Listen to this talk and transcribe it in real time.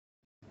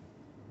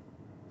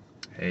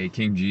Hey,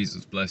 King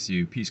Jesus, bless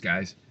you. Peace,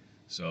 guys.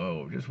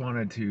 So, just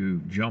wanted to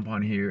jump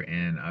on here,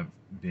 and I've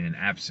been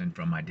absent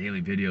from my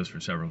daily videos for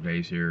several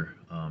days here.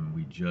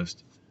 We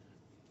just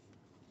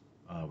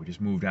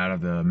moved out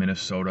of the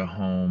Minnesota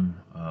home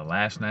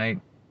last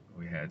night.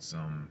 We had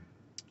some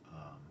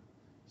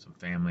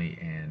family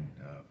and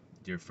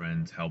dear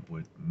friends help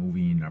with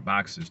moving our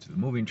boxes to the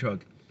moving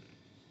truck,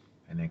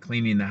 and then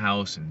cleaning the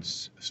house, and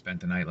spent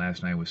the night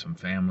last night with some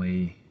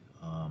family.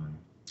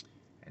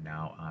 And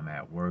now I'm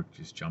at work.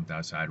 Just jumped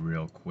outside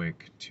real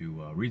quick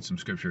to read some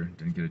scripture.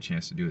 Didn't get a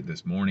chance to do it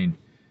this morning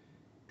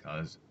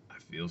because I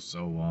feel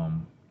so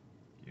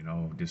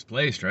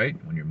displaced, right?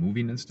 When you're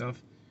moving and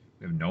stuff.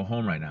 We have no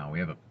home right now. We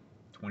have a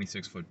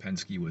 26-foot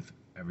Penske with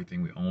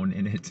everything we own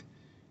in it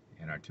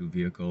and our two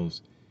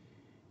vehicles.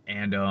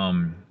 And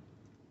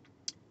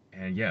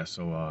yeah,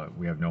 so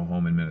we have no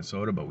home in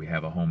Minnesota, but we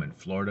have a home in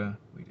Florida.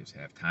 We just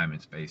have time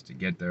and space to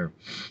get there.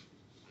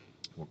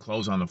 We'll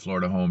close on the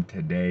Florida home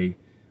today.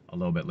 A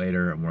little bit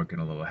later, I'm working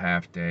a little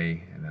half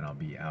day, and then I'll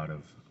be out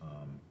of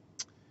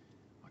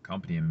my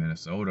company in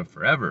Minnesota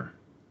forever.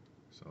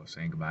 So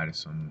saying goodbye to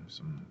some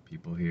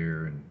people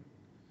here and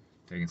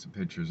taking some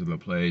pictures of the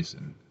place.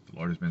 And the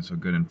Lord has been so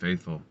good and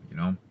faithful,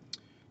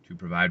 to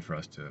provide for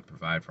us, to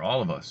provide for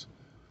all of us.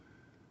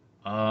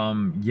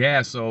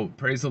 Yeah, so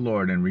praise the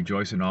Lord and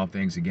rejoice in all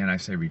things. Again, I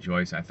say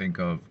rejoice. I think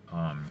of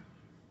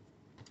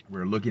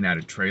we're looking at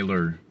a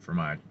trailer for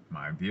my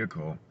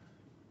vehicle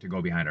to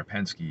go behind our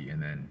Penske,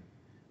 and then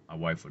my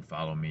wife would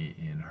follow me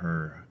in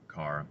her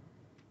car,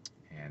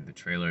 and the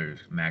trailer is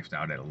maxed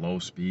out at a low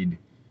speed,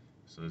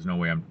 so there's no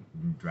way I'm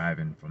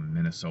driving from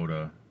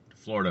Minnesota to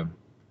Florida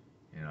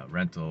in a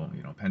rental,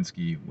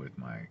 Penske with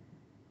my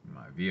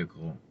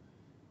vehicle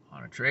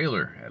on a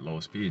trailer at low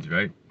speeds,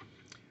 right?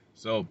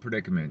 So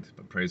predicament,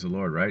 but praise the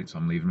Lord, right? So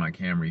I'm leaving my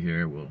Camry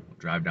here. We'll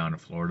drive down to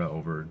Florida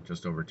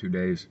just over 2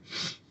 days,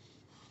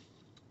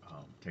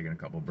 taking a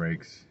couple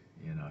breaks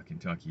in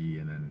Kentucky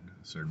and then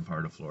a certain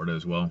part of Florida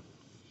as well.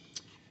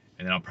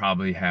 And then I'll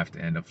probably have to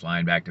end up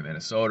flying back to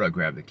Minnesota,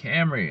 grab the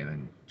Camry, and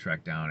then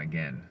trek down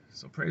again.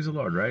 So praise the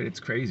Lord, right? It's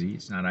crazy.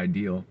 It's not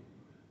ideal.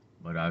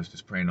 But I was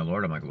just praying to the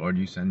Lord. I'm like, Lord,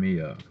 you send me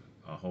a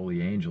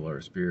holy angel or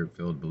a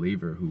spirit-filled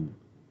believer who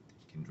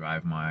can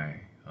drive my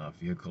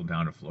vehicle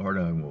down to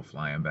Florida, and we'll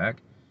fly him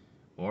back.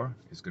 Or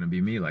it's going to be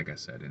me, like I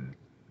said.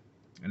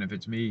 And if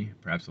it's me,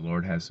 perhaps the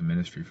Lord has some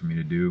ministry for me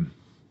to do.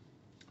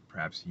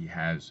 Perhaps he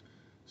has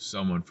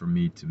someone for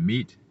me to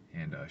meet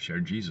and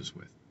share Jesus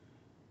with.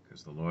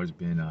 Because the Lord's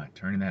been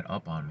turning that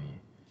up on me.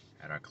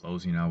 At our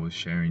closing, I was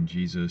sharing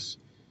Jesus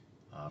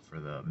for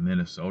the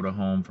Minnesota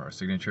home for our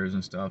signatures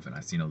and stuff, and I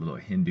seen a little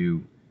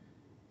Hindu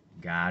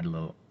god,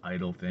 little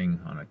idol thing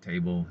on a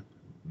table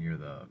near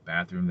the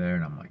bathroom there,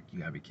 and I'm like, you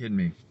gotta be kidding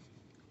me.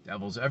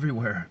 Devil's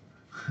everywhere.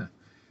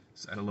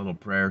 Said a little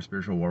prayer,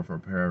 spiritual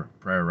warfare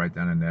prayer right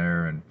then and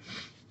there, and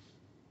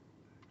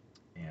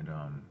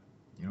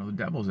the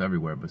devil's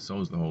everywhere, but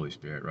so is the Holy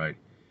Spirit, right?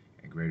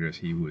 And greater is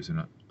he who is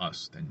in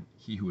us than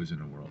he who is in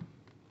the world.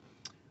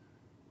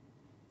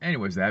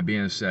 Anyways, that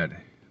being said,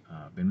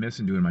 been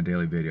missing doing my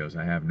daily videos.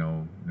 I have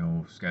no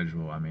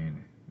schedule. I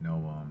mean,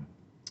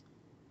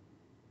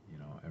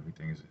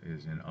 everything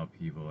is in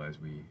upheaval as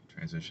we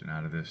transition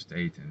out of this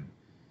state and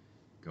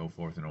go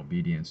forth in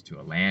obedience to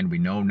a land we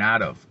know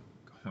not of,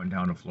 going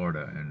down to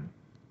Florida. And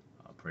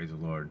praise the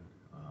Lord.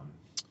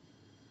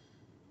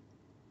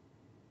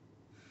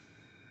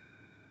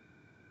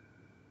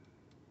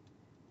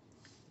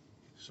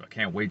 So I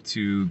can't wait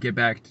to get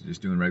back to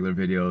just doing regular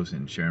videos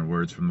and sharing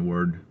words from the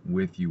Word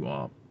with you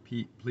all.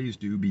 Please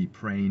do be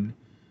praying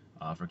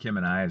for Kim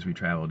and I as we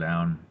travel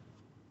down.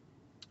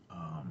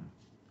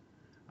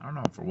 I don't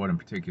know for what in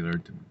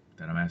particular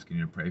that I'm asking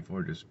you to pray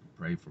for. Just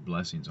pray for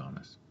blessings on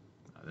us.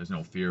 There's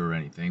no fear or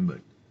anything, but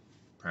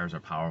prayers are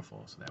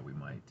powerful so that we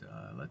might,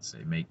 let's say,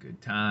 make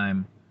good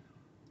time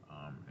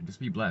and just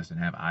be blessed and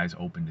have eyes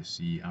open to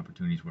see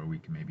opportunities where we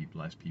can maybe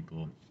bless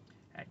people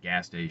at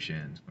gas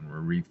stations when we're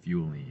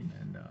refueling,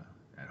 and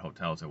at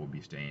hotels that we'll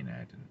be staying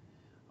at, and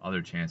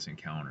other chance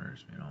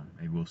encounters.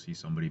 Maybe we'll see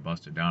somebody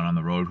busted down on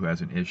the road who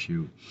has an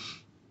issue.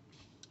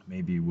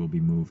 Maybe we'll be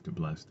moved to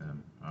bless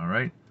them. All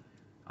right?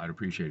 I'd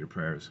appreciate your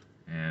prayers.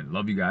 And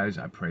love you guys.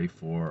 I pray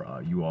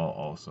for you all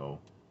also,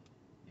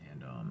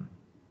 and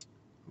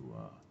who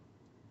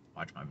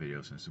watch my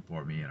videos and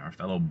support me and our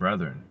fellow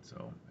brethren.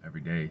 So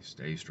every day,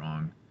 stay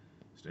strong,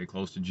 stay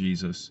close to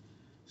Jesus,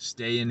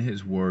 stay in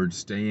his word,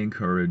 stay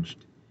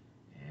encouraged,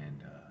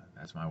 and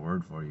that's my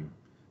word for you.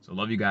 So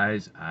love you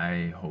guys.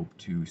 I hope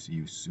to see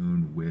you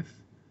soon with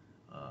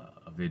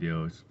a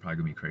video. It's probably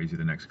gonna be crazy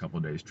the next couple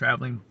of days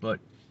traveling, but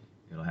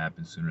it'll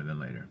happen sooner than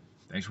later.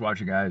 Thanks for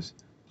watching, guys.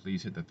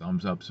 Please hit the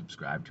thumbs up,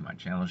 subscribe to my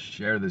channel,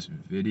 share this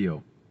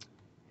video,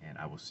 and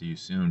I will see you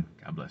soon.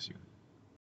 God bless you.